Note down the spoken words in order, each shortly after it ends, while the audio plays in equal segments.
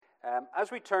As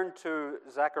we turn to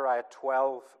Zechariah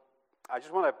 12, I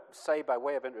just want to say by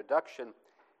way of introduction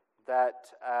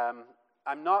that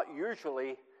I'm not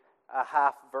usually a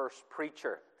half-verse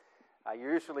preacher. I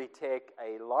usually take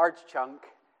a large chunk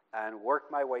and work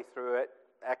my way through it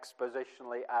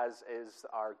expositionally, as is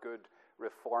our good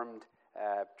Reformed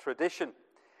tradition.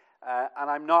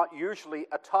 And I'm not usually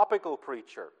a topical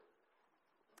preacher.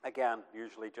 Again,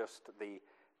 usually just the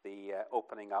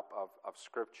opening up of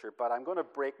Scripture. But I'm going to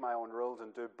break my own rules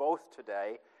and do both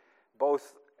today,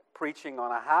 both preaching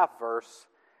on a half verse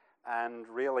and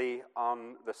really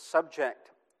on the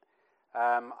subject.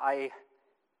 I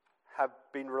have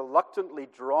been reluctantly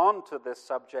drawn to this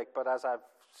subject, but as I've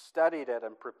studied it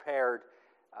and prepared,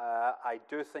 I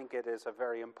do think it is a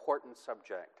very important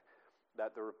subject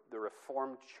that the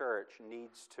Reformed Church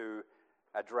needs to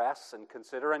address and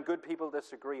consider, and good people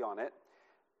disagree on it.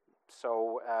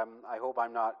 So I hope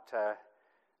I'm not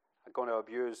going to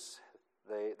abuse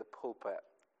the pulpit.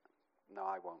 No,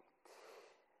 I won't.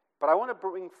 But I want to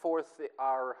bring forth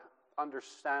our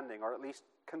understanding, or at least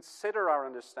consider our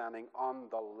understanding on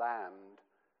the land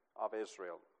of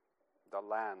Israel. The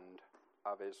land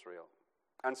of Israel.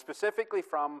 And specifically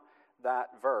from that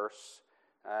verse,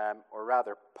 or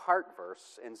rather part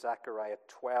verse in Zechariah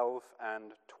 12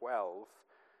 and 12,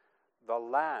 the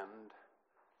land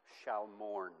shall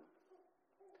mourn.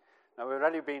 Now, we've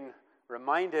already been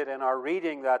reminded in our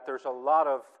reading that there's a lot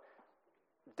of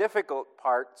difficult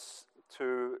parts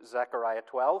to Zechariah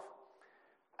 12,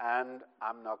 and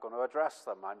I'm not going to address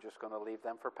them. I'm just going to leave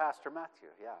them for Pastor Matthew,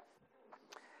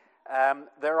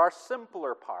 there are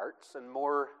simpler parts and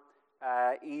more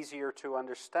easier to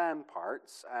understand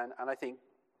parts, and I think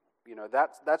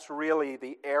that's really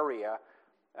the area,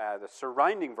 the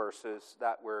surrounding verses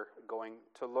that we're going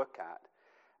to look at.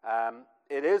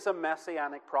 It is a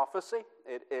messianic prophecy.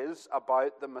 It is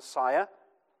about the Messiah.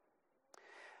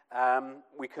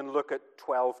 We can look at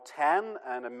 12:10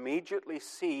 and immediately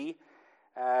see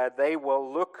they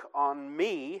will look on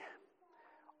me,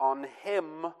 on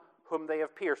him whom they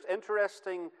have pierced.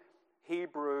 Interesting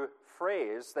Hebrew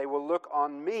phrase. They will look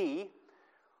on me,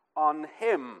 on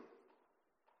him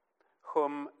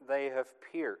whom they have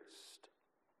pierced.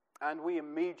 And we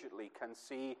immediately can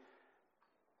see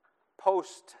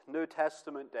post-New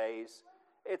Testament days,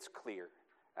 it's clear.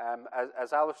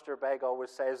 As Alistair Begg always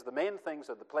says, the main things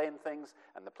are the plain things,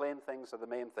 and the plain things are the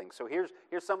main things. So here's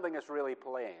something that's really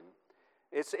plain.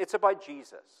 It's about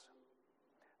Jesus.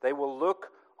 They will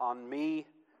look on me,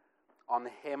 on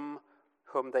him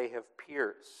whom they have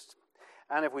pierced.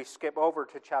 And if we skip over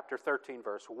to chapter 13,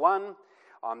 verse 1,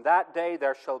 on that day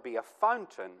there shall be a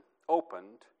fountain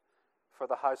opened for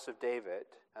the house of David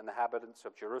and the inhabitants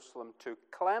of Jerusalem to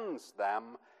cleanse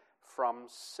them from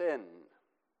sin.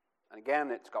 And again,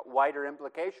 it's got wider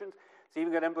implications. It's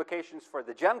even got implications for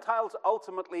the Gentiles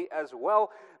ultimately as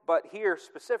well. But here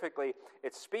specifically,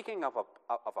 it's speaking of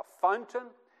a fountain.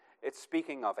 It's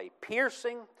speaking of a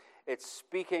piercing. It's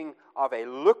speaking of a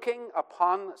looking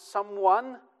upon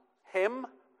someone, him.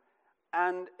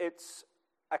 And it's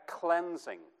a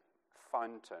cleansing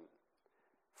fountain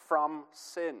from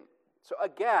sin. So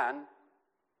again,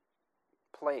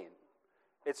 plain.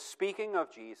 It's speaking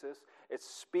of Jesus. It's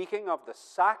speaking of the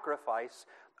sacrifice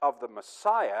of the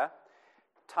Messiah.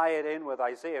 Tie it in with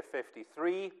Isaiah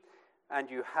 53,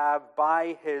 and you have,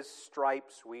 by his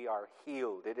stripes we are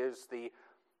healed. It is the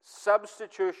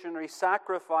substitutionary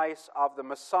sacrifice of the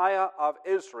Messiah of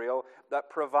Israel that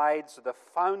provides the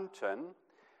fountain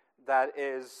that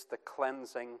is the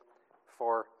cleansing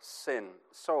for sin.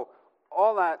 So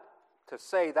all that to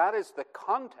say, that is the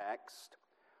context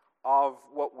of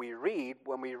what we read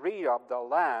when we read of the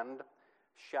land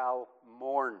shall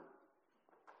mourn.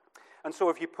 And so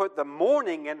if you put the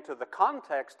mourning into the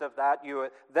context of that, you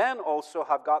then also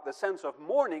have got the sense of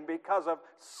mourning because of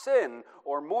sin,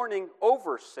 or mourning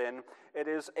over sin. It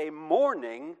is a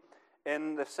mourning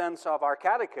in the sense of our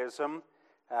catechism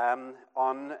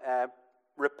on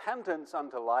repentance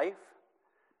unto life.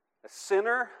 A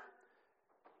sinner,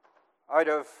 out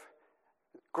of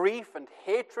grief and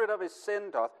hatred of his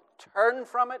sin, doth turn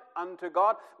from it unto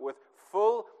God with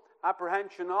full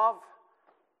apprehension of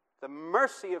the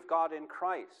mercy of God in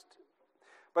Christ.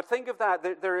 But think of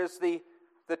that. There is the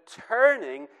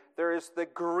turning, there is the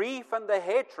grief and the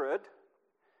hatred,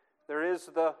 there is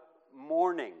the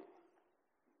mourning.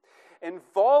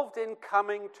 Involved in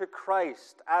coming to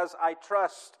Christ, as I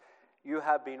trust you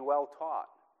have been well taught,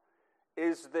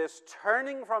 is this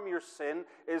turning from your sin,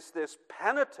 is this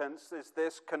penitence, is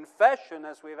this confession,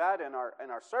 as we've had in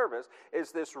our service,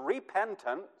 is this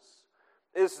repentance,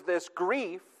 is this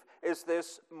grief, is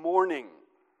this mourning.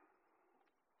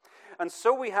 And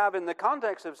so we have, in the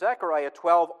context of Zechariah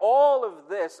 12, all of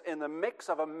this in the mix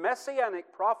of a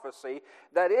messianic prophecy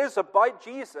that is about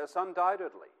Jesus,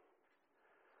 undoubtedly.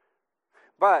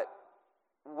 But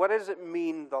what does it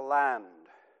mean, the land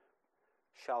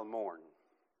shall mourn?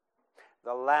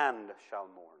 The land shall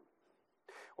mourn.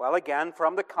 Well, again,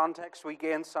 from the context we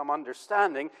gain some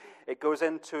understanding. It goes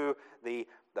into the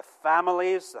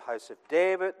families, the house of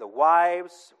David, the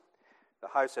wives, the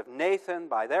house of Nathan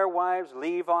by their wives,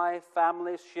 Levi,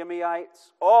 families,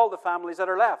 Shimeites, all the families that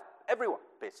are left, everyone,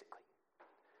 basically,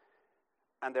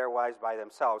 and their wives by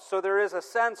themselves. So there is a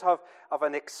sense of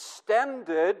an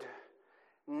extended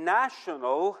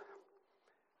national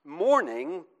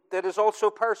mourning that is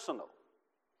also personal.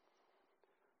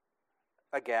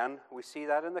 Again, we see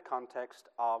that in the context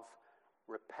of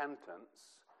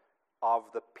repentance of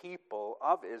the people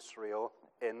of Israel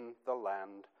in the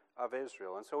land of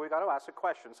Israel. And so we've got to ask a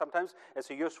question. Sometimes it's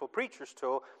a useful preacher's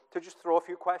tool to just throw a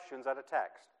few questions at a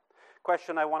text.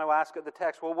 Question I want to ask at the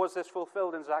text, well, was this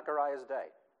fulfilled in Zechariah's day?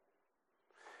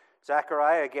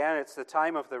 Zechariah, again, it's the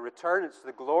time of the return. It's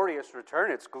the glorious return.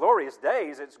 It's glorious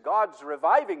days. It's God's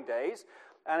reviving days.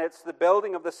 And it's the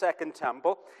building of the second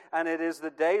temple. And it is the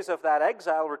days of that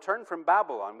exile return from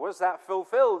Babylon. Was that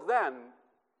fulfilled then?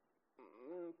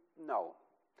 No.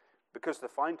 Because the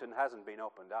fountain hasn't been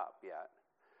opened up yet.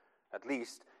 At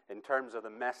least in terms of the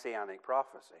messianic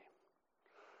prophecy.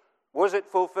 Was it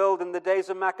fulfilled in the days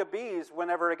of Maccabees,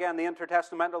 whenever, again, the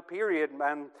intertestamental period,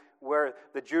 and where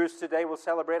the Jews today will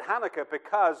celebrate Hanukkah,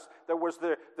 because there was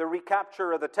the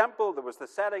recapture of the temple, there was the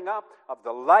setting up of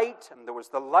the light, and there was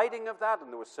the lighting of that, and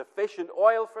there was sufficient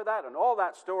oil for that, and all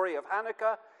that story of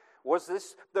Hanukkah. Was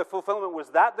this the fulfillment? Was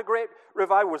that the great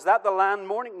revival? Was that the land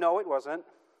mourning? No, it wasn't.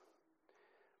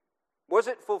 Was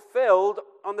it fulfilled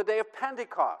on the day of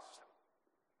Pentecost?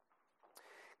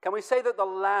 Can we say that the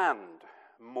land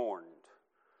mourned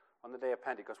on the day of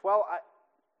Pentecost? Well,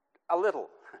 a little.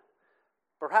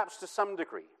 Perhaps to some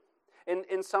degree.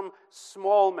 In some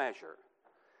small measure.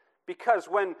 Because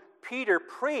when Peter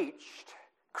preached,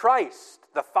 Christ,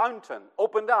 the fountain,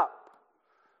 opened up.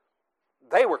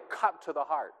 They were cut to the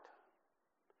heart.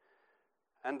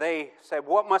 And they said,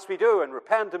 what must we do? And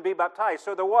repent and be baptized.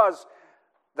 So there was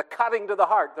the cutting to the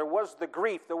heart, there was the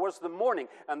grief, there was the mourning,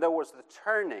 and there was the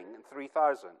turning in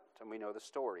 3,000, and we know the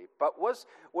story. But was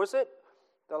it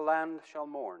the land shall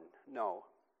mourn? No,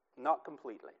 not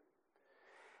completely.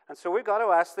 And so we've got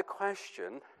to ask the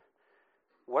question,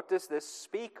 what does this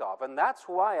speak of? And that's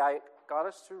why I got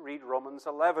us to read Romans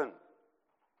 11.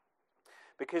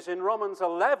 Because in Romans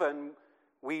 11,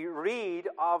 we read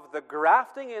of the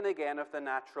grafting in again of the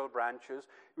natural branches.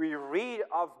 We read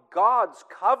of God's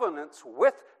covenants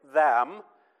with them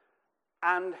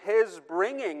and His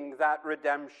bringing that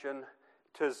redemption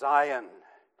to Zion.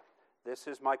 This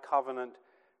is my covenant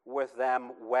with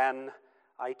them when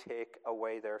I take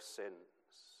away their sins.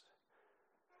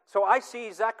 So I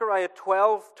see Zechariah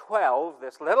 12:12,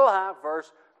 this little half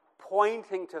verse,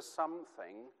 pointing to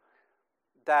something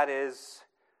that is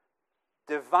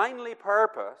divinely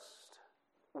purposed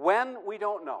when we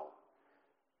don't know,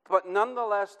 but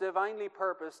nonetheless divinely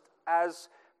purposed as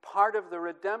part of the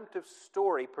redemptive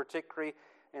story, particularly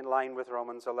in line with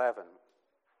Romans 11.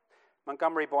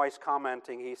 Montgomery Boyce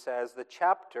commenting, he says, the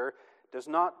chapter does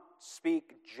not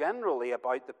speak generally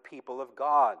about the people of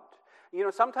God. You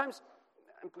know, sometimes,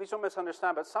 and please don't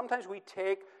misunderstand, but sometimes we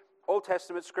take Old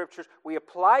Testament scriptures, we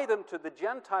apply them to the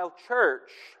Gentile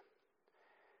church,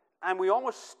 and we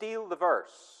almost steal the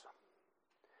verse.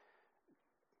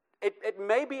 It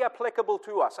may be applicable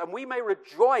to us, and we may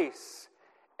rejoice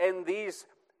in these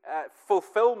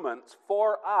fulfillments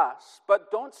for us,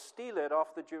 but don't steal it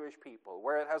off the Jewish people,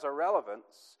 where it has a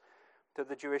relevance to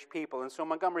the Jewish people. And so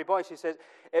Montgomery Boyce, he says,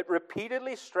 it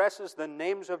repeatedly stresses the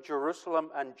names of Jerusalem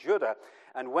and Judah,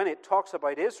 and when it talks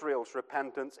about Israel's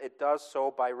repentance, it does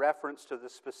so by reference to the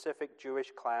specific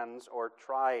Jewish clans or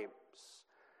tribes.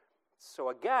 So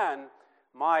again,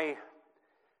 my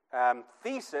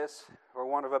thesis, for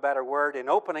want of a better word, in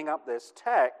opening up this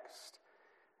text,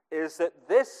 is that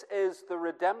this is the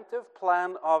redemptive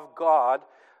plan of God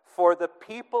for the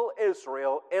people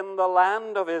Israel in the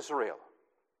land of Israel.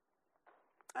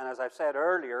 And as I've said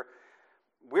earlier,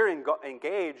 we're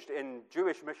engaged in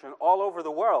Jewish mission all over the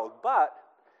world, but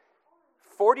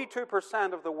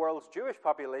 42% of the world's Jewish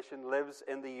population lives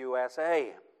in the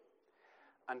USA.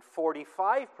 And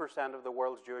 45% of the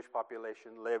world's Jewish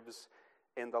population lives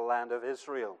in the land of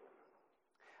Israel.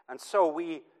 And so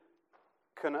we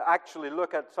can actually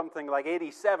look at something like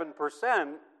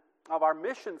 87% of our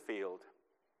mission field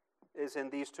is in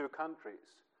these two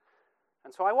countries.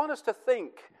 And so I want us to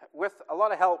think, with a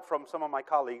lot of help from some of my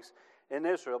colleagues, in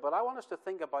Israel, but I want us to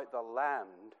think about the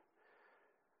land,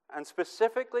 and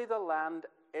specifically the land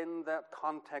in the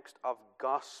context of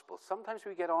gospel. Sometimes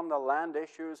we get on the land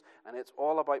issues and it's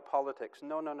all about politics.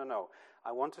 No.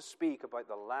 I want to speak about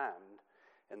the land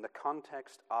in the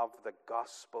context of the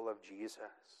gospel of Jesus.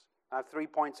 I have 3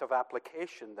 points of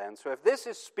application then. So if this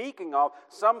is speaking of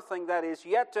something that is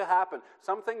yet to happen,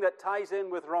 something that ties in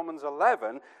with Romans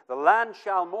 11, the land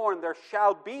shall mourn, there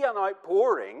shall be an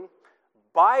outpouring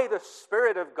by the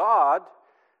Spirit of God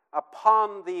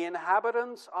upon the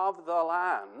inhabitants of the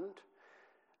land.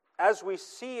 As we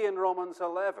see in Romans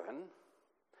 11,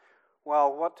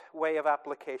 well, what way of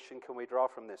application can we draw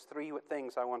from this? 3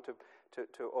 things I want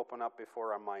to open up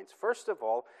before our minds. First of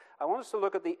all, I want us to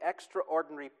look at the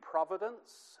extraordinary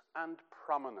providence and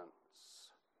prominence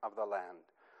of the land.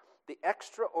 The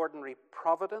extraordinary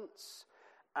providence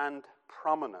and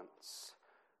prominence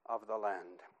of the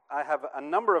land. I have a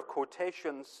number of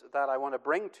quotations that I want to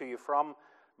bring to you from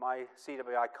my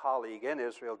CWI colleague in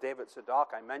Israel, David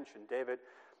Zadok. I mentioned David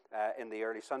in the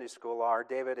early Sunday school hour.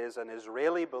 David is an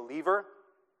Israeli believer.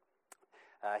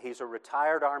 He's a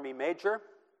retired army major,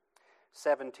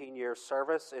 17 years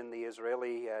service in the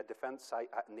Israeli defense,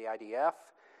 in the IDF.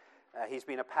 He's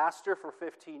been a pastor for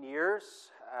 15 years,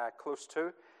 close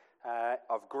to,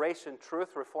 of Grace and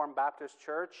Truth Reformed Baptist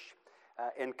Church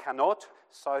in Kanot,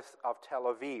 south of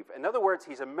Tel Aviv. In other words,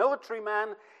 he's a military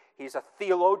man, he's a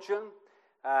theologian,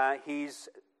 he's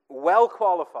well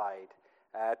qualified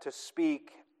to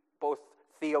speak both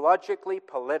theologically,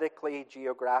 politically,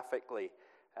 geographically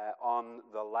on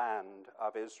the land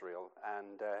of Israel.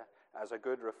 And as a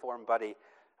good Reformed buddy,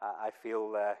 I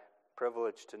feel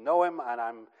privileged to know him, and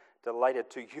I'm delighted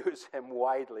to use him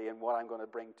widely in what I'm going to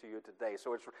bring to you today.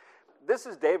 So this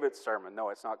is David's sermon. No,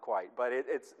 it's not quite, but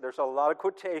there's a lot of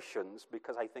quotations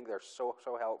because I think they're so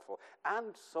helpful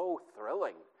and so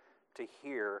thrilling to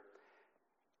hear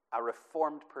a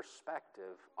Reformed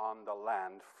perspective on the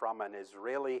land from an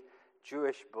Israeli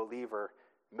Jewish believer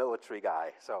military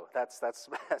guy. So that's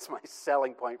my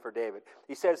selling point for David.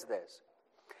 He says this: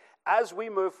 as we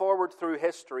move forward through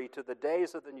history to the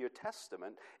days of the New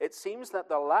Testament, it seems that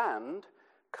the land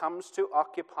comes to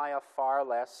occupy a far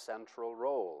less central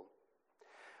role.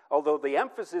 Although the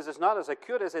emphasis is not as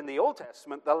acute as in the Old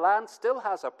Testament, the land still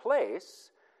has a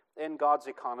place in God's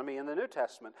economy in the New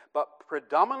Testament, but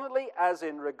predominantly as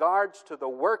in regards to the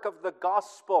work of the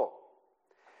gospel.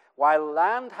 While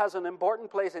land has an important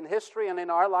place in history and in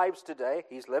our lives today,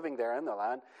 he's living there in the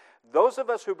land, those of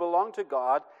us who belong to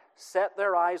God set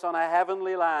their eyes on a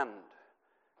heavenly land,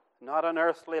 not an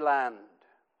earthly land.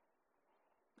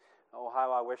 Oh,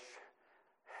 how I wish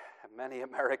many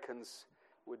Americans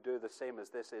would do the same as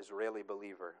this Israeli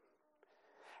believer.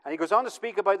 And he goes on to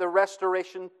speak about the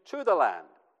restoration to the land.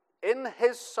 In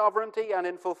his sovereignty and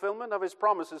in fulfillment of his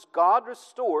promises, God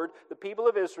restored the people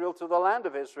of Israel to the land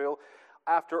of Israel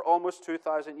after almost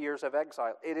 2,000 years of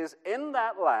exile. It is in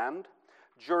that land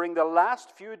during the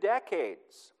last few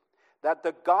decades that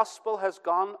the gospel has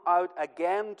gone out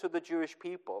again to the Jewish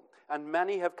people, and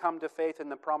many have come to faith in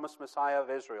the promised Messiah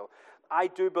of Israel. I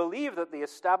do believe that the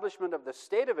establishment of the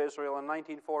state of Israel in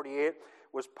 1948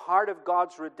 was part of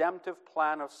God's redemptive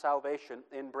plan of salvation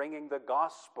in bringing the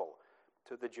gospel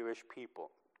to the Jewish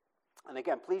people. And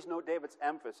again, please note David's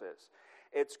emphasis.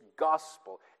 It's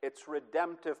gospel, it's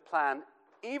redemptive plan.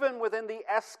 Even within the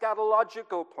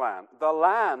eschatological plan, the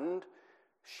land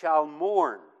shall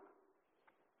mourn.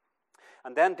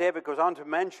 And then David goes on to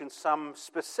mention some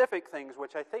specific things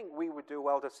which I think we would do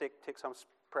well to take some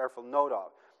prayerful note of.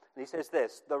 And he says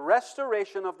this: the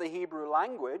restoration of the Hebrew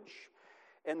language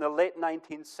in the late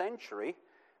 19th century,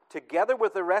 together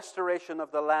with the restoration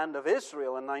of the land of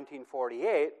Israel in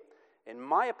 1948, in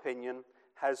my opinion,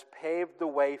 has paved the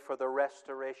way for the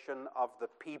restoration of the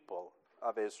people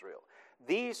of Israel.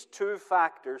 These two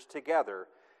factors together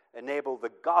enable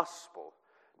the gospel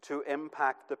to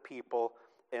impact the people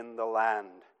in the land.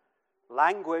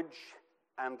 Language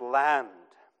and land.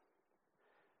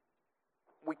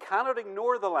 We cannot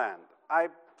ignore the land.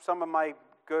 Some of my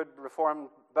good Reformed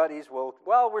buddies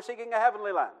we're seeking a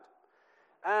heavenly land.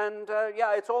 And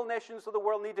it's all nations of the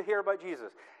world need to hear about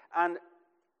Jesus. And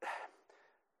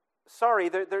sorry,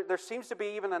 there seems to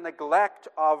be even a neglect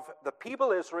of the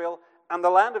people Israel and the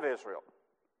land of Israel.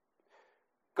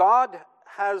 God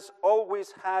has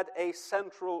always had a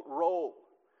central role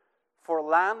for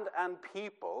land and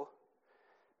people,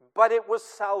 but it was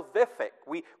salvific.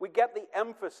 We get the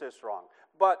emphasis wrong,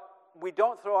 but we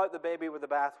don't throw out the baby with the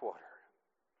bathwater.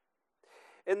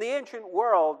 In the ancient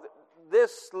world,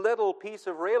 this little piece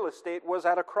of real estate was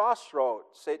at a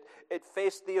crossroads. It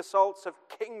faced the assaults of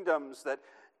kingdoms that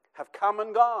have come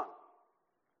and gone.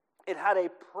 It had a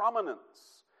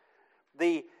prominence.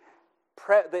 The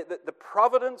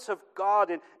providence of God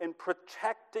in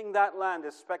protecting that land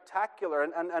is spectacular.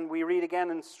 And we read again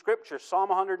in Scripture, Psalm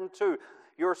 102,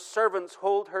 your servants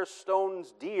hold her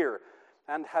stones dear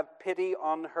and have pity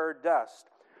on her dust.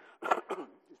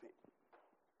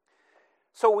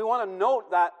 So we want to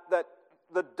note that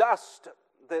the dust,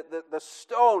 the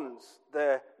stones,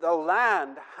 the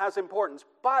land has importance,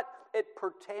 but it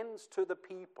pertains to the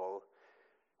people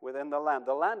within the land.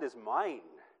 The land is mine,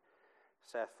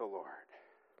 saith the Lord.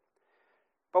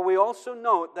 But we also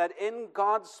note that in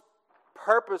God's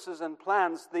purposes and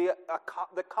plans, the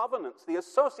covenants, the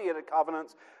associated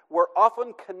covenants, were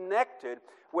often connected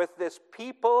with this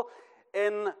people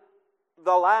in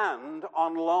the land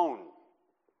on loan.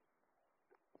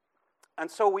 And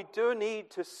so we do need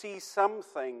to see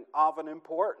something of an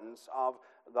importance of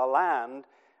the land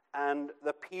and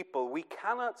the people. We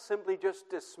cannot simply just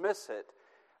dismiss it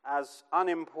as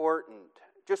unimportant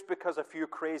just because a few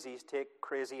crazies take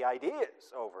crazy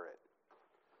ideas over it.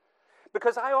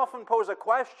 Because I often pose a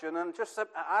question and just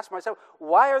ask myself,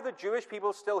 why are the Jewish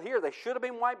people still here? They should have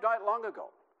been wiped out long ago.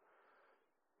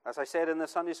 As I said in the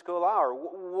Sunday school hour,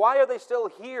 why are they still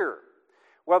here?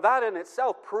 Well, that in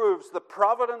itself proves the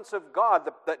providence of God,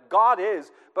 that God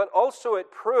is, but also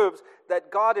it proves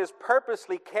that God is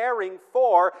purposely caring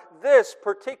for this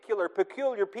particular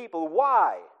peculiar people.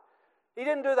 Why? He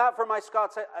didn't do that for my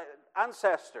Scots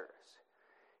ancestors.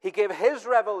 He gave His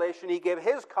revelation, He gave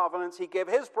His covenants, He gave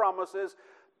His promises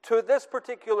to this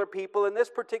particular people in this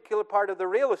particular part of the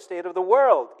real estate of the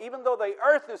world. Even though the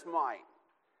earth is mine,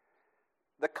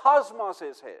 the cosmos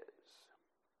is His.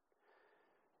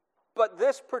 But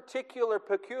this particular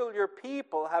peculiar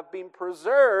people have been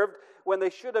preserved when they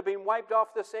should have been wiped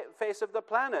off the face of the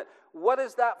planet. What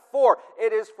is that for?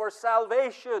 It is for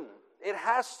salvation. It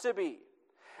has to be.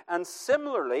 And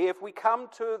similarly, if we come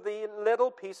to the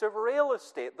little piece of real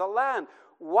estate, the land,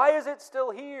 why is it still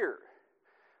here?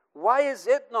 Why is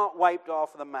it not wiped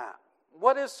off the map?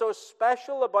 What is so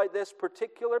special about this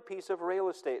particular piece of real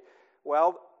estate?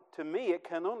 Well, to me, it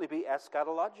can only be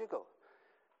eschatological.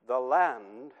 The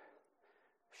land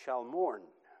shall mourn.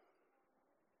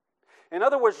 In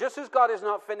other words, just as God is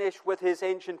not finished with His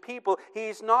ancient people,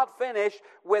 He's not finished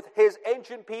with His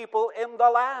ancient people in the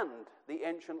land, the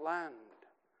ancient land.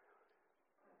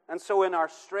 And so in our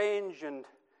strange and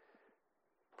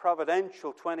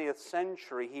providential 20th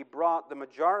century, He brought the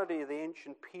majority of the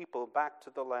ancient people back to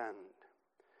the land.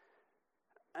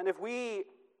 And if we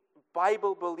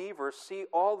Bible believers see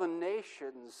all the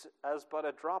nations as but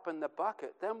a drop in the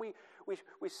bucket, then we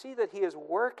see that He is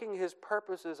working His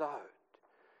purposes out.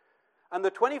 And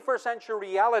the 21st century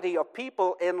reality of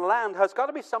people in land has got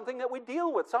to be something that we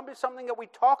deal with, something that we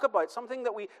talk about, something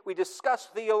that we discuss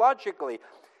theologically.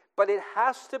 But it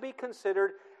has to be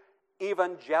considered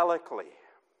evangelically,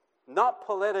 not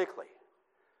politically.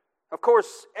 Of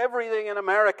course, everything in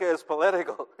America is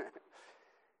political.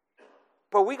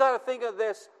 But we got to think of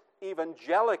this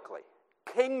evangelically,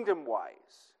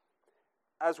 kingdom-wise,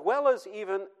 as well as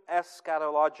even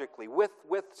eschatologically, with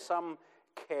some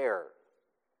care.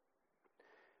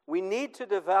 We need to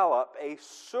develop a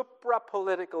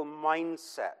supra-political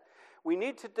mindset. We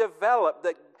need to develop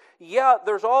that, yeah,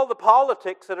 there's all the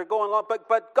politics that are going on,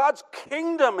 but God's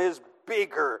kingdom is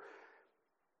bigger.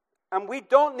 And we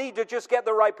don't need to just get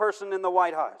the right person in the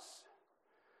White House.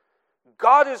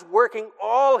 God is working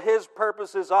all His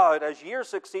purposes out as year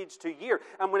succeeds to year.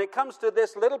 And when it comes to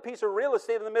this little piece of real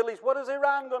estate in the Middle East, what is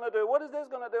Iran going to do? What is this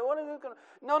going to do? What is this going to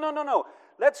do? No.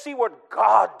 Let's see what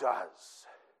God does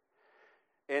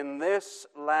in this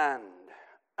land.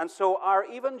 And so our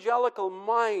evangelical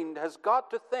mind has got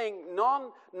to think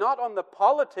not on the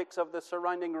politics of the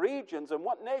surrounding regions and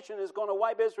what nation is going to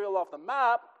wipe Israel off the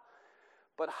map,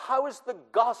 but how is the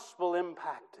gospel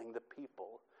impacting the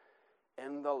people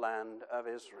in the land of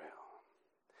Israel?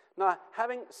 Now,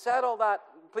 having said all that,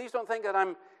 please don't think that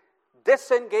I'm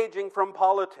disengaging from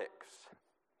politics,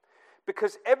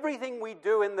 because everything we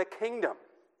do in the kingdom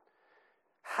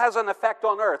has an effect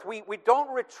on earth. We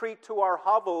don't retreat to our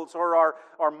hovels or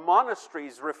our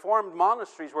monasteries, reformed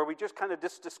monasteries, where we just kind of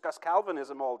discuss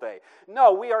Calvinism all day.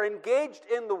 No, we are engaged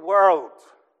in the world.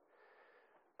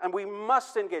 And we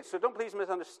must engage. So don't please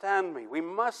misunderstand me. We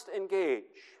must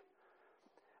engage.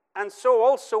 And so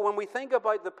also when we think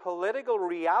about the political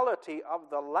reality of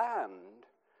the land,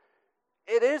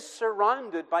 it is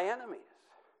surrounded by enemies.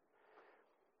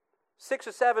 6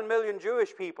 or 7 million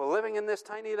Jewish people living in this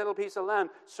tiny little piece of land,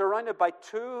 surrounded by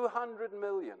 200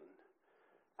 million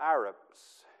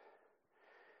Arabs.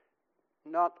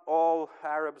 Not all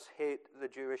Arabs hate the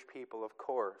Jewish people, of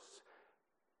course.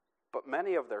 but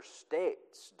many of their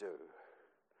states do.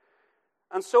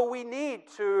 And so we need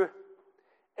to,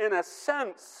 in a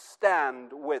sense,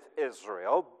 stand with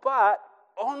Israel, but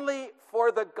only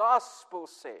for the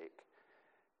gospel's sake,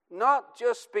 not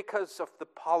just because of the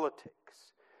politics.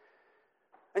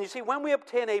 And you see, when we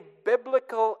obtain a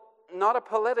biblical, not a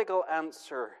political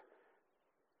answer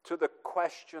to the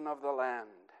question of the land,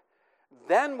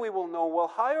 then we will know,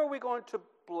 well, how are we going to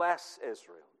bless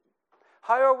Israel?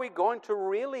 How are we going to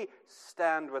really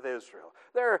stand with Israel?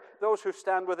 There are those who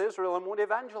stand with Israel and won't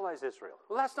evangelize Israel.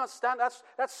 Well, that's not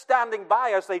that's standing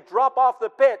by as they drop off the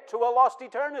pit to a lost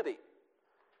eternity.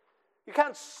 You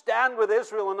can't stand with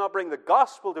Israel and not bring the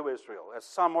gospel to Israel, as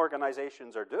some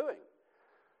organizations are doing.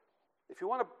 If you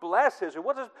want to bless Israel,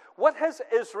 what has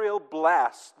Israel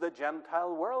blessed the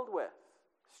Gentile world with?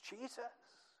 It's Jesus.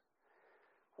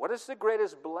 What is the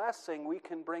greatest blessing we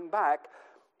can bring back,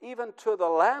 even to the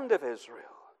land of Israel?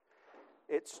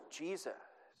 It's Jesus.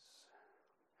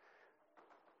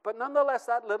 But nonetheless,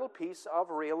 that little piece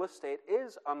of real estate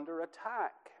is under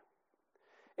attack.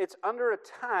 It's under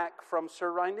attack from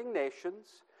surrounding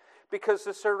nations because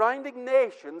the surrounding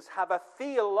nations have a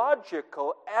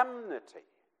theological enmity.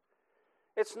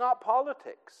 It's not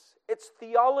politics, it's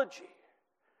theology.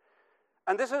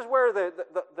 And this is where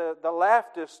the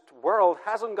leftist world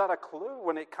hasn't got a clue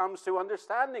when it comes to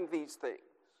understanding these things.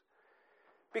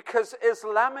 Because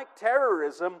Islamic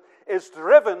terrorism is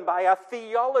driven by a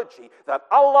theology that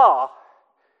Allah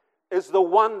is the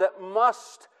one that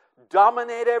must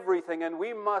dominate everything and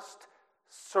we must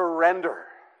surrender.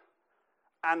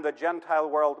 And the Gentile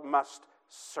world must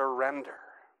surrender.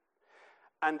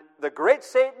 And the great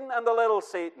Satan and the little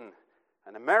Satan,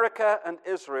 and America and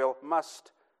Israel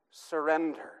must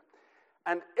surrender.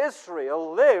 And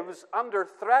Israel lives under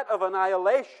threat of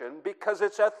annihilation because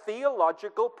it's a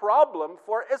theological problem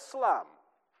for Islam.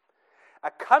 A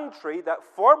country that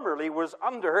formerly was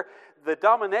under the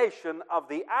domination of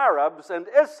the Arabs and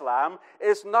Islam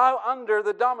is now under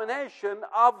the domination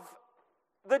of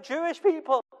the Jewish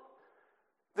people,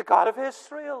 the God of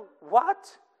Israel.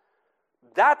 What?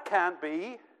 That can't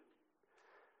be.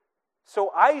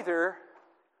 So either,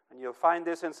 and you'll find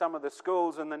this in some of the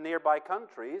schools in the nearby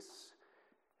countries,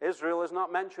 Israel is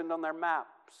not mentioned on their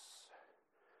maps.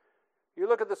 You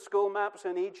look at the school maps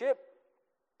in Egypt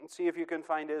and see if you can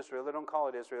find Israel. They don't call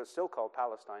it Israel. It's still called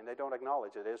Palestine. They don't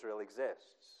acknowledge that Israel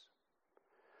exists.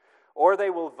 Or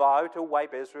they will vow to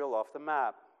wipe Israel off the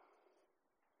map.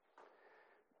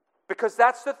 Because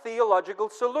that's the theological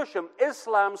solution.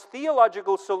 Islam's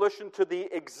theological solution to the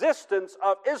existence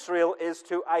of Israel is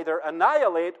to either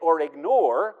annihilate or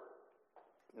ignore,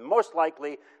 most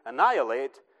likely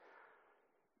annihilate,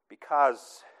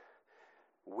 because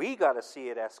we got to see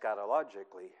it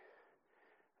eschatologically.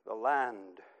 The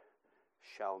land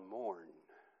shall mourn.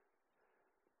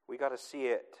 We got to see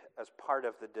it as part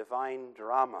of the divine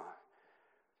drama.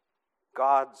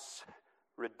 God's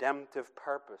redemptive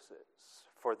purposes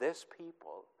for this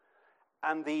people,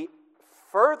 and the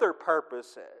further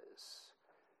purposes,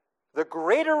 the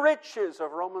greater riches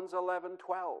of Romans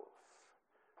 11:12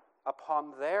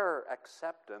 upon their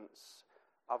acceptance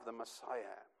of the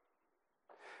Messiah.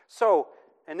 So,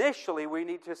 initially, we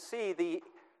need to see the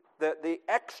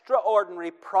extraordinary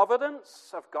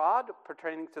providence of God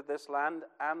pertaining to this land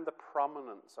and the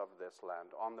prominence of this land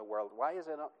on the world. Why is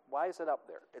it up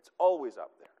there? It's always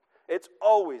up there. It's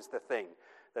always the thing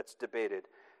that's debated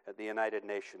at the United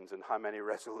Nations and how many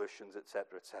resolutions,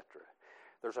 etc., etc.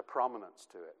 There's a prominence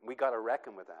to it. We got to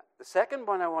reckon with that. The second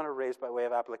one I want to raise by way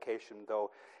of application,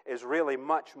 though, is really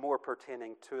much more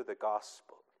pertaining to the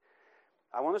gospel.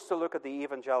 I want us to look at the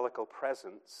evangelical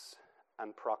presence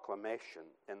and proclamation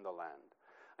in the land.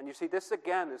 And you see, this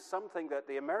again is something that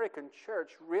the American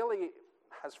church really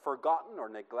has forgotten or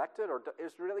neglected or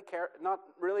is really not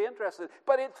really interested in.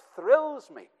 But it thrills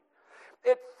me.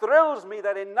 It thrills me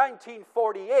that in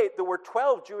 1948 there were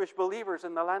 12 Jewish believers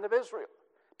in the land of Israel.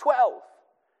 12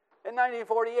 in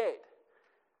 1948.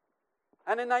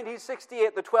 And in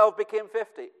 1968 the 12 became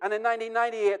 50. And in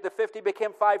 1998 the 50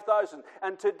 became 5,000.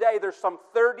 And today there's some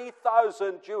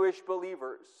 30,000 Jewish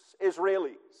believers,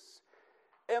 Israelis,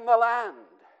 in the land.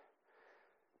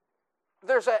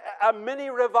 There's a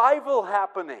mini revival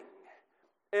happening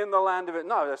in the land of it.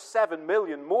 No, there's 7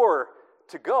 million more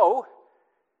to go.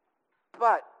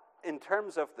 But in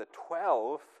terms of the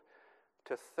 12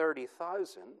 to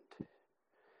 30,000,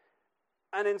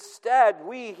 and instead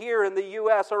we here in the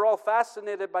U.S. are all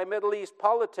fascinated by Middle East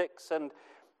politics and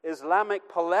Islamic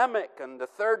polemic and the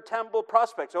Third Temple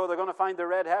prospects. Oh, they're going to find the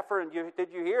red heifer, and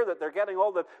did you hear that they're getting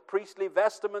all the priestly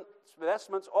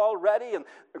vestments all ready, and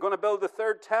they're going to build the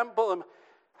Third Temple? And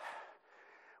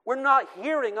We're not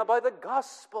hearing about the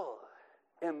gospel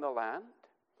in the land,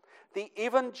 the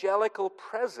evangelical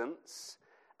presence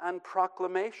and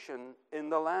proclamation in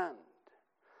the land.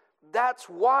 That's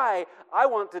why I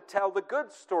want to tell the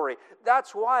good story.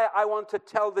 That's why I want to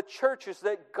tell the churches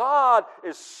that God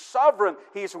is sovereign.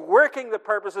 He's working the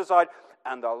purposes out,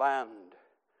 and the land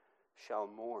shall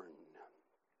mourn.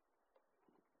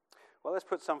 Well, let's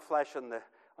put some flesh on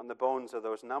the bones of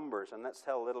those numbers, and let's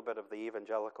tell a little bit of the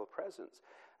evangelical presence.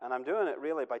 And I'm doing it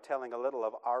really by telling a little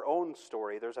of our own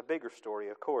story. There's a bigger story,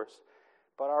 of course,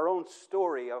 but our own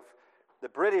story of the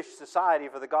British Society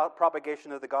for the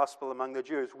Propagation of the Gospel Among the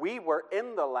Jews. We were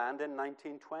in the land in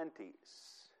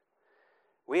 1920s.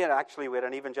 We had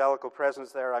an evangelical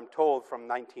presence there, I'm told, from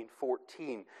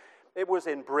 1914. It was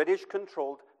in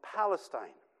British-controlled Palestine.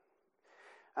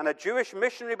 And a Jewish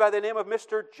missionary by the name of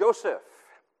Mr. Joseph,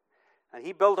 and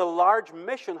he built a large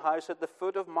mission house at the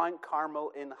foot of Mount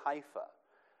Carmel in Haifa.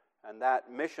 And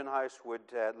that mission house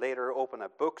would later open a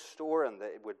bookstore, and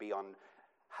it would be on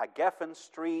Hagefen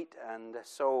Street. And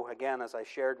so, again, as I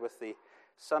shared with the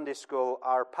Sunday school,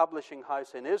 our publishing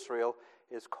house in Israel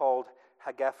is called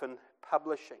Hagefen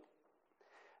Publishing.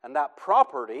 And that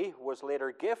property was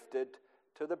later gifted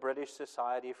to the British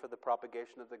Society for the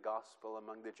Propagation of the Gospel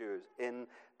Among the Jews in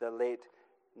the late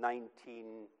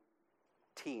 19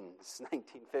 teens,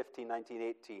 1915,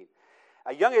 1918.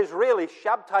 A young Israeli,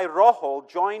 Shabtai Rohol,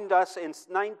 joined us in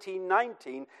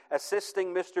 1919,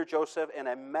 assisting Mr. Joseph in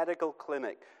a medical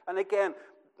clinic. And again,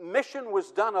 mission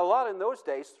was done a lot in those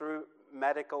days through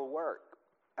medical work.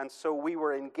 And so we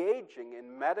were engaging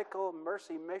in medical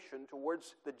mercy mission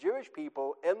towards the Jewish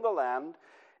people in the land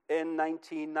in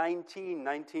 1919,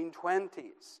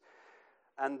 1920s.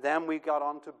 And then we got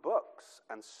on to books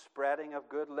and spreading of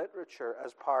good literature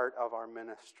as part of our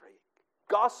ministry.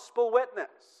 Gospel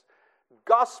witness,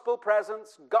 gospel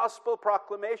presence, gospel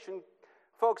proclamation.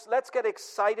 Folks, let's get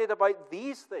excited about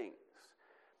these things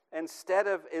instead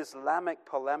of Islamic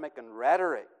polemic and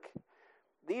rhetoric.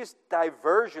 These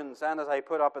diversions, and as I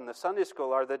put up in the Sunday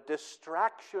school, are the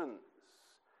distractions.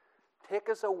 Take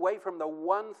us away from the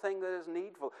one thing that is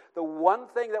needful, the one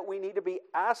thing that we need to be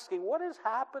asking. What is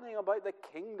happening about the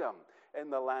kingdom in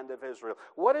the land of Israel?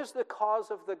 What is the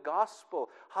cause of the gospel?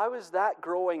 How is that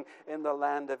growing in the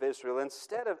land of Israel?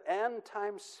 Instead of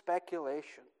end-time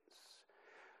speculations.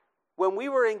 When we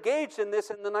were engaged in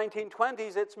this in the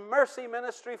 1920s, it's mercy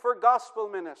ministry for gospel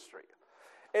ministry.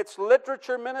 It's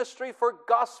literature ministry for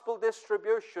gospel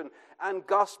distribution and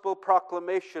gospel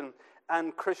proclamation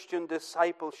and Christian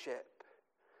discipleship.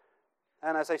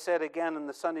 And as I said again in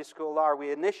the Sunday school hour,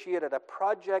 we initiated a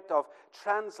project of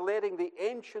translating the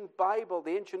ancient Bible,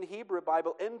 the ancient Hebrew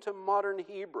Bible, into modern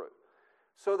Hebrew,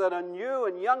 so that a new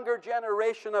and younger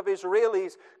generation of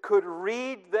Israelis could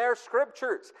read their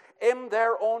scriptures in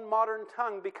their own modern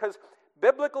tongue, because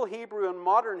biblical Hebrew and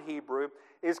modern Hebrew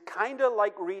is kind of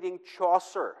like reading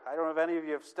Chaucer. I don't know if any of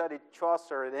you have studied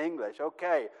Chaucer in English.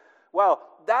 Okay. Well,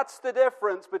 that's the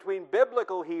difference between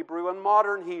biblical Hebrew and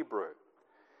modern Hebrew.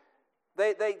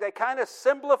 They kind of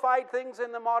simplified things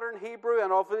in the modern Hebrew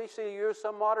and obviously use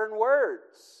some modern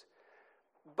words.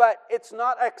 But it's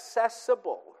not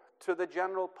accessible to the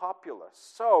general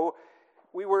populace. So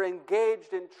we were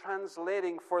engaged in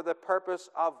translating for the purpose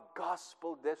of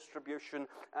gospel distribution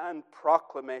and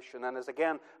proclamation. And as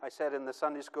again I said in the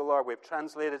Sunday school hour, we've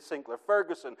translated Sinclair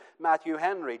Ferguson, Matthew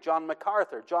Henry, John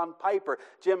MacArthur, John Piper,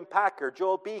 Jim Packer,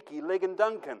 Joel Beakey, Ligon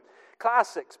Duncan.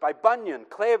 Classics by Bunyan,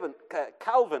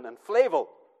 Calvin, and Flavel.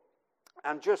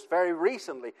 And just very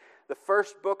recently, the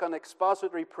first book on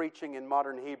expository preaching in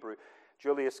modern Hebrew,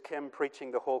 Julius Kim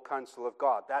preaching the whole counsel of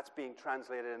God. That's being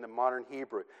translated into modern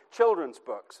Hebrew. Children's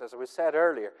books, as was said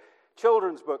earlier.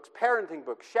 Children's books, parenting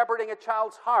books, shepherding a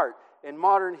child's heart in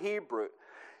modern Hebrew.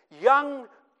 Young,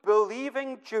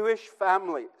 believing Jewish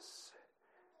families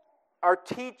are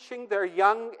teaching their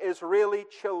young Israeli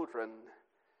children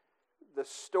the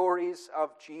stories of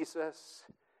Jesus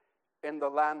in the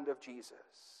land of Jesus.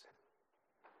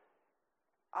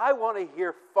 I want to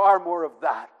hear far more of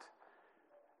that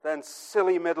than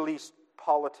silly Middle East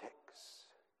politics.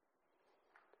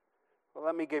 Well,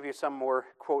 let me give you some more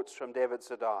quotes from David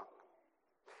Zadok.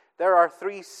 There are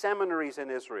 3 seminaries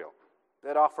in Israel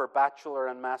that offer bachelor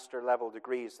and master level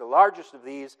degrees. The largest of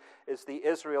these is the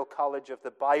Israel College of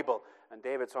the Bible, and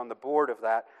David's on the board of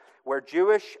that, where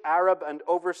Jewish, Arab, and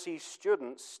overseas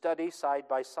students study side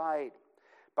by side.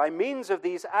 By means of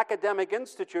these academic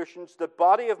institutions, the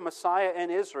body of Messiah in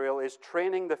Israel is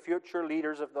training the future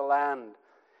leaders of the land.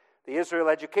 The Israel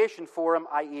Education Forum,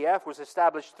 IEF, was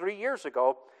established 3 years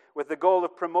ago with the goal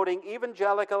of promoting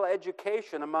evangelical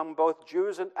education among both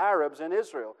Jews and Arabs in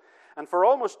Israel. And for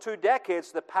almost 2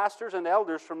 decades, the pastors and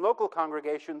elders from local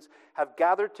congregations have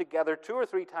gathered together 2 or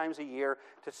 3 times a year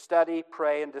to study,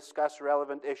 pray, and discuss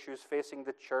relevant issues facing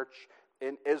the church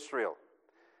in Israel.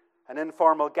 An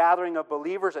informal gathering of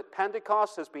believers at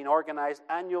Pentecost has been organized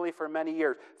annually for many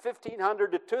years.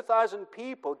 1,500 to 2,000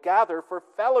 people gather for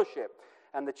fellowship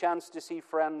and the chance to see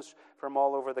friends from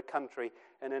all over the country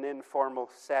in an informal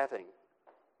setting.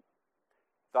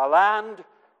 The land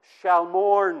shall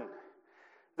mourn.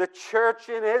 The church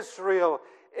in Israel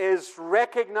is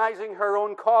recognizing her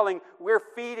own calling. We're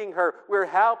feeding her, we're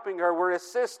helping her, we're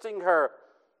assisting her.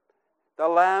 The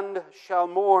land shall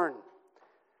mourn.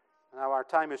 Now, our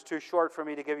time is too short for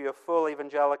me to give you a full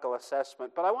evangelical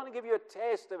assessment, but I want to give you a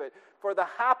taste of it for the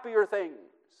happier things,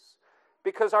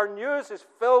 because our news is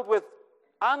filled with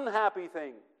unhappy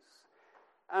things,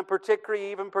 and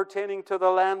particularly even pertaining to the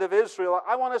land of Israel.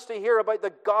 I want us to hear about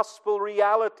the gospel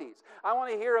realities. I want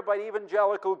to hear about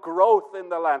evangelical growth in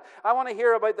the land. I want to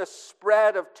hear about the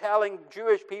spread of telling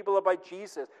Jewish people about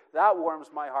Jesus. That warms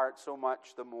my heart so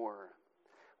much the more.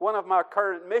 One of my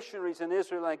current missionaries in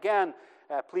Israel, and again,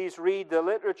 please read the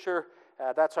literature.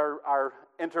 That's our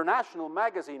international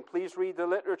magazine. Please read the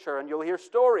literature, and you'll hear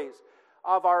stories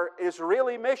of our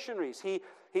Israeli missionaries.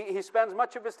 He spends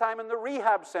much of his time in the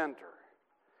rehab center,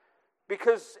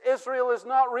 because Israel is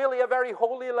not really a very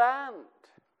holy land.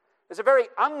 It's a very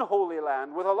unholy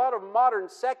land with a lot of modern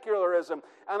secularism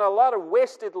and a lot of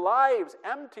wasted lives,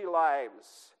 empty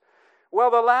lives. Well,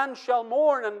 the land shall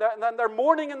mourn, and they're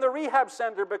mourning in the rehab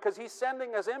center because he's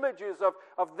sending us images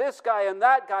of this guy and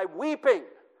that guy weeping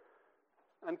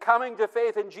and coming to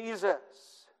faith in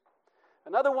Jesus.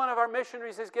 Another one of our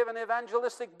missionaries is given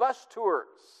evangelistic bus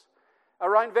tours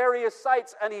around various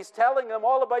sites, and he's telling them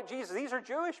all about Jesus. These are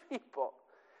Jewish people,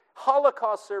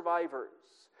 Holocaust survivors,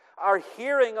 are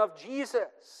hearing of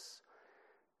Jesus.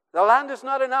 The land is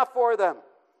not enough for them.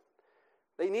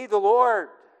 They need the Lord.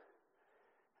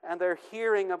 And they're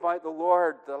hearing about the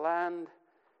Lord. The land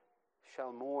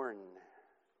shall mourn.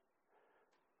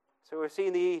 So we've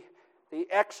seen the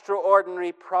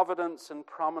extraordinary providence and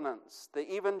prominence,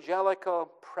 the evangelical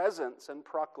presence and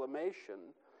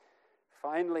proclamation.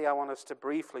 Finally, I want us to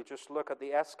briefly just look at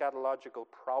the eschatological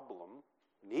problem.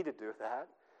 We need to do that.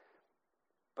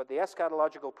 But the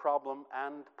eschatological problem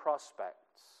and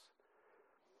prospects.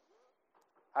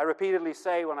 I repeatedly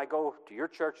say when I go to your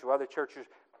church or other churches,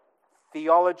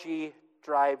 theology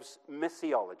drives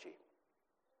missiology.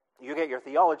 You get your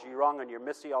theology wrong and your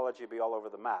missiology will be all over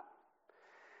the map.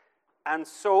 And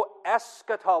so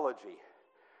eschatology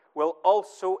will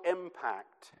also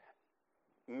impact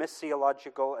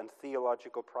missiological and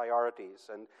theological priorities.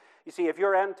 And you see, if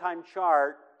your end-time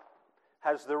chart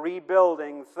has the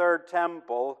rebuilding third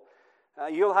temple,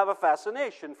 you'll have a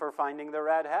fascination for finding the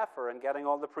red heifer and getting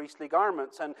all the priestly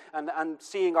garments and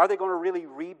seeing, are they going to really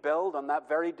rebuild on that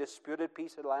very disputed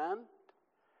piece of land?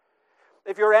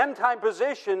 If your end-time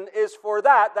position is for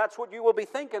that, that's what you will be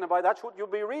thinking about. That's what you'll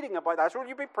be reading about. That's what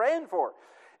you'll be praying for.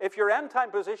 If your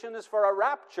end-time position is for a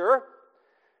rapture,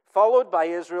 followed by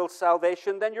Israel's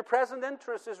salvation, then your present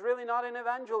interest is really not in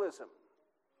evangelism,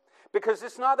 because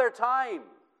it's not their time.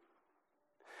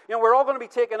 You know, we're all going to be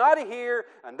taken out of here,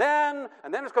 and then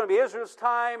it's going to be Israel's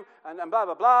time, and blah,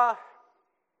 blah, blah.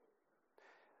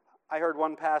 I heard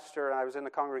one pastor, and I was in the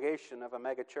congregation of a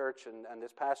mega church, and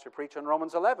this pastor preached on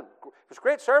Romans 11. It was a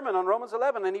great sermon on Romans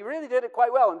 11, and he really did it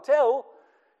quite well until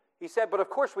he said, but of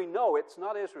course we know it's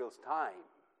not Israel's time.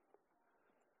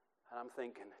 And I'm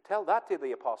thinking, tell that to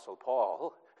the Apostle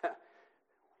Paul.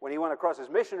 When he went across his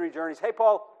missionary journeys, hey,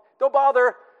 Paul, don't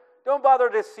bother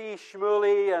to see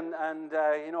Shmuley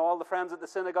and all the friends at the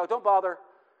synagogue. Don't bother.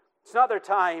 It's not their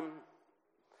time.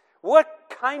 What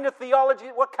kind of theology,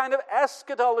 what kind of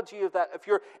eschatology is that?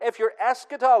 If your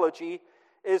eschatology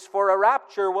is for a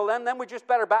rapture, well then we just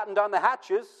better batten down the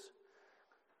hatches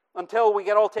until we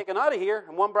get all taken out of here.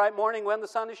 And one bright morning when the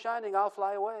sun is shining, I'll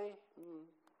fly away.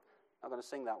 I'm going to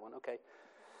sing that one, okay.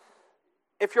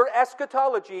 If your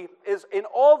eschatology is in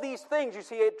all these things, you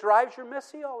see, it drives your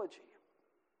missiology.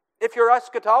 If your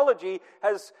eschatology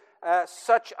has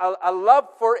such a love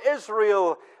for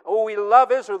Israel, oh, we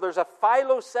love Israel, there's a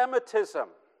philo-Semitism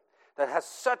that has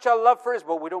such a love for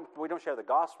Israel, but we don't share the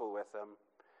gospel with them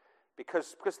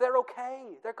because they're okay.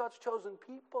 They're God's chosen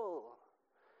people.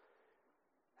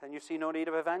 And you see no need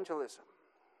of evangelism.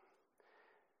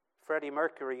 Freddie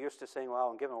Mercury used to sing, well,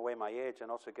 I'm giving away my age and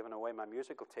also giving away my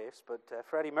musical taste, but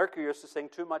Freddie Mercury used to sing,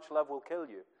 "Too much love will kill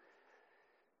you."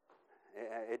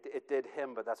 It did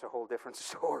him, but that's a whole different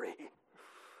story.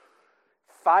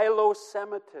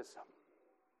 Philo-Semitism,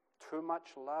 too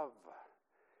much love,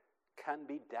 can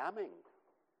be damning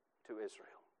to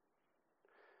Israel.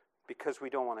 because we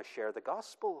don't want to share the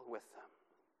gospel with them.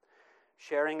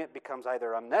 Sharing it becomes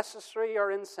either unnecessary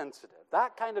or insensitive.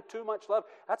 That kind of too much love,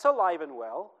 that's alive and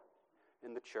well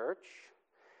in the church.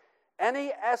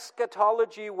 Any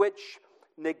eschatology which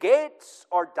negates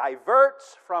or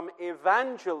diverts from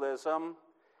evangelism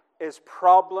is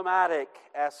problematic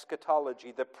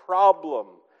eschatology. The problem,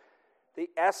 the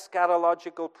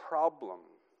eschatological problem.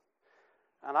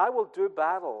 And I will do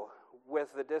battle with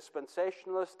the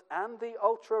dispensationalist and the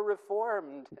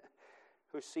ultra-reformed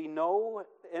who see no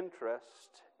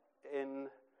interest in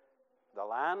the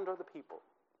land or the people.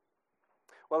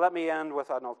 Well, let me end with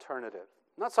an alternative.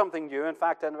 Not something new. In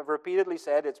fact, I've repeatedly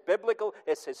said it's biblical,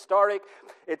 it's historic,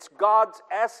 it's God's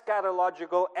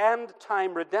eschatological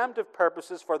end-time redemptive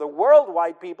purposes for the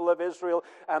worldwide people of Israel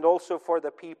and also for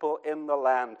the people in the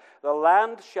land. The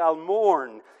land shall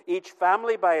mourn, each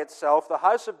family by itself, the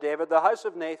house of David, the house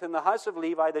of Nathan, the house of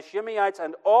Levi, the Shimeites,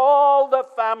 and all the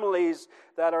families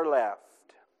that are left.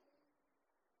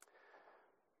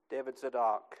 David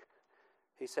Zadok,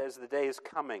 he says, the day is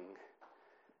coming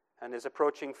and is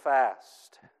approaching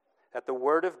fast, that the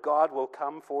word of God will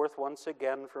come forth once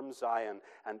again from Zion,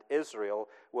 and Israel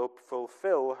will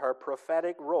fulfill her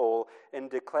prophetic role in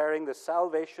declaring the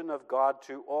salvation of God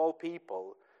to all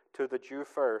people, to the Jew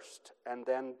first, and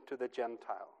then to the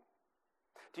Gentile.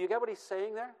 Do you get what he's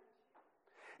saying there?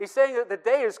 He's saying that the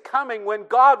day is coming when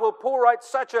God will pour out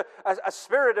such a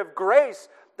spirit of grace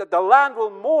that the land will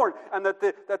mourn, and that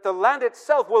the land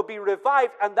itself will be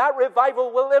revived, and that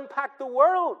revival will impact the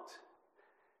world.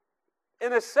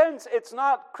 In a sense, it's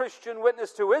not Christian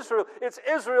witness to Israel, it's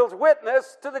Israel's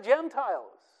witness to the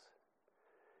Gentiles.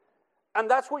 And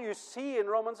that's what you see in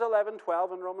Romans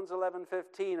 11:12 and Romans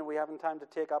 11:15, and we haven't time to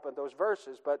take up on those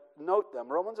verses, but note them,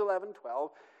 Romans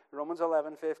 11:12, Romans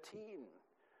 11:15.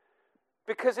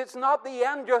 Because it's not the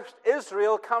end, just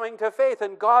Israel coming to faith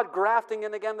and God grafting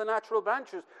in again the natural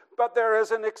branches. But there is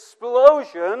an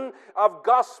explosion of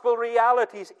gospel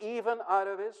realities even out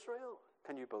of Israel.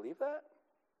 Can you believe that?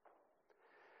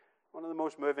 One of the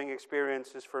most moving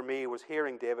experiences for me was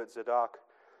hearing David Zadok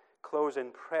close in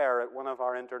prayer at one of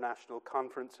our international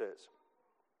conferences.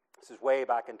 This is way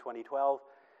back in 2012.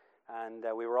 And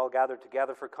we were all gathered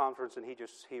together for conference, and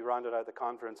he rounded out the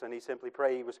conference, and he simply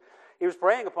prayed. He was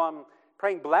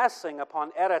praying blessing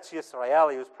upon Eretz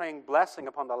Yisrael. He was praying blessing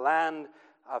upon the land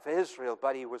of Israel,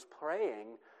 but he was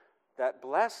praying that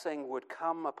blessing would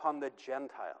come upon the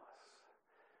Gentiles,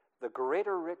 the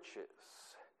greater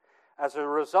riches, as a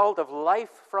result of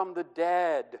life from the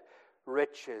dead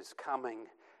riches coming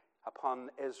upon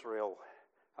Israel,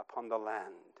 upon the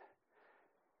land.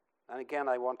 And again,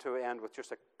 I want to end with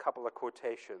just a couple of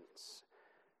quotations.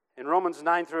 In Romans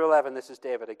 9 through 11, this is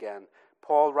David again.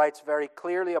 Paul writes very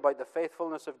clearly about the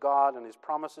faithfulness of God and his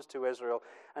promises to Israel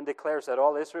and declares that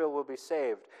all Israel will be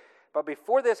saved. But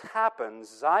before this happens,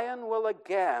 Zion will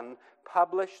again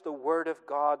publish the word of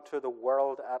God to the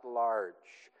world at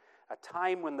large, a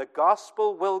time when the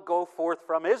gospel will go forth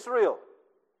from Israel.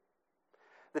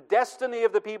 The destiny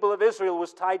of the people of Israel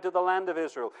was tied to the land of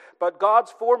Israel. But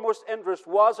God's foremost interest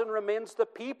was and remains the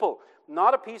people,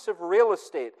 not a piece of real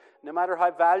estate, no matter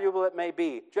how valuable it may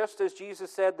be. Just as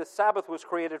Jesus said the Sabbath was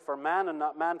created for man and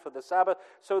not man for the Sabbath,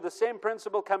 so the same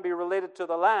principle can be related to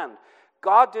the land.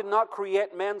 God did not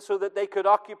create men so that they could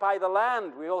occupy the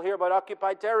land. We all hear about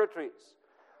occupied territories.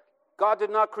 God did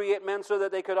not create men so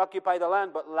that they could occupy the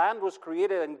land, but land was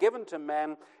created and given to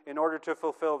men in order to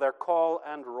fulfill their call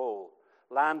and role.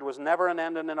 Land was never an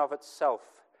end in and of itself,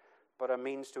 but a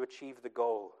means to achieve the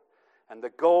goal. And the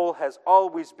goal has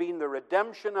always been the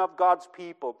redemption of God's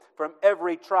people from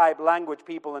every tribe, language,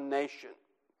 people, and nation.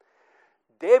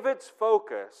 David's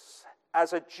focus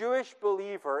as a Jewish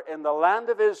believer in the land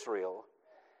of Israel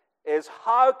is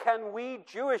how can we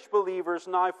Jewish believers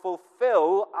now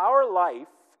fulfill our life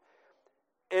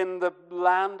in the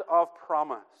land of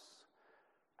promise?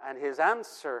 And his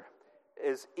answer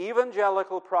is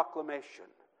evangelical proclamation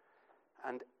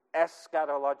and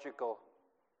eschatological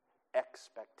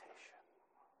expectation.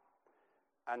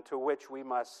 And to which we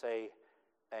must say,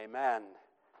 amen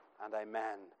and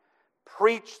amen.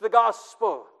 Preach the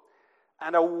gospel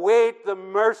and await the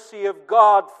mercy of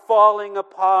God falling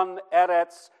upon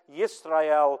Eretz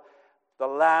Yisrael. The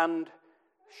land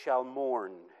shall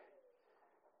mourn.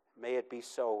 May it be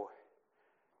so.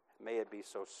 May it be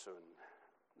so soon.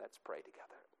 Let's pray together.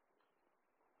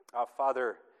 Our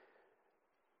Father,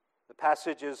 the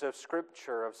passages of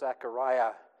Scripture of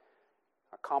Zechariah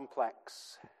are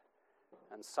complex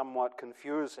and somewhat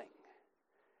confusing,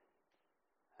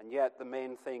 and yet the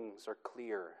main things are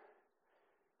clear.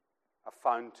 A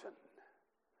fountain,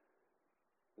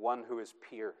 one who is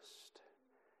pierced,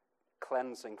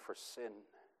 cleansing for sin,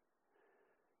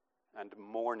 and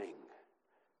mourning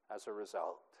as a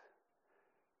result.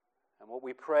 And what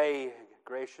we pray,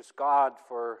 gracious God,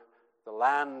 for the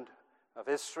land of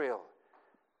Israel,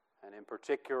 and in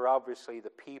particular, obviously, the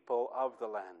people of the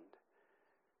land.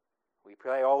 We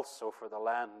pray also for the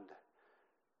land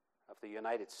of the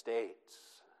United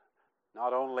States,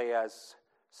 not only as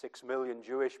 6 million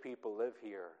Jewish people live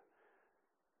here,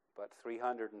 but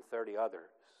 330 others.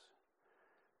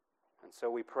 And so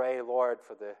we pray, Lord,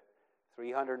 for the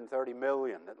 330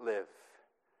 million that live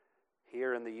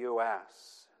here in the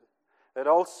U.S., that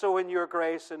also in your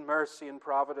grace and mercy and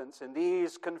providence in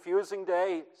these confusing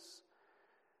days,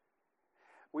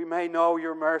 we may know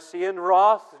your mercy in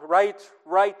wrath,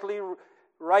 rightly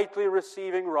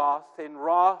receiving wrath. In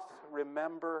wrath,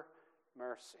 remember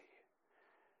mercy.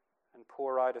 And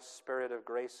pour out a spirit of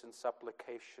grace and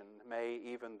supplication. May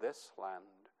even this land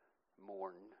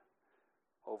mourn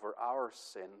over our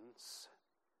sins,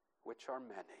 which are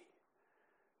many,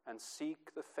 and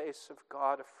seek the face of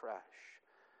God afresh.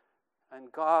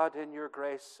 And God, in your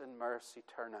grace and mercy,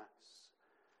 turn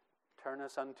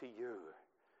us unto you,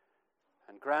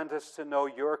 and grant us to know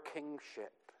your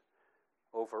kingship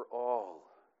over all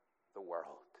the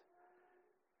world.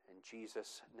 In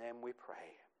Jesus' name we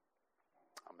pray.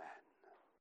 Amen.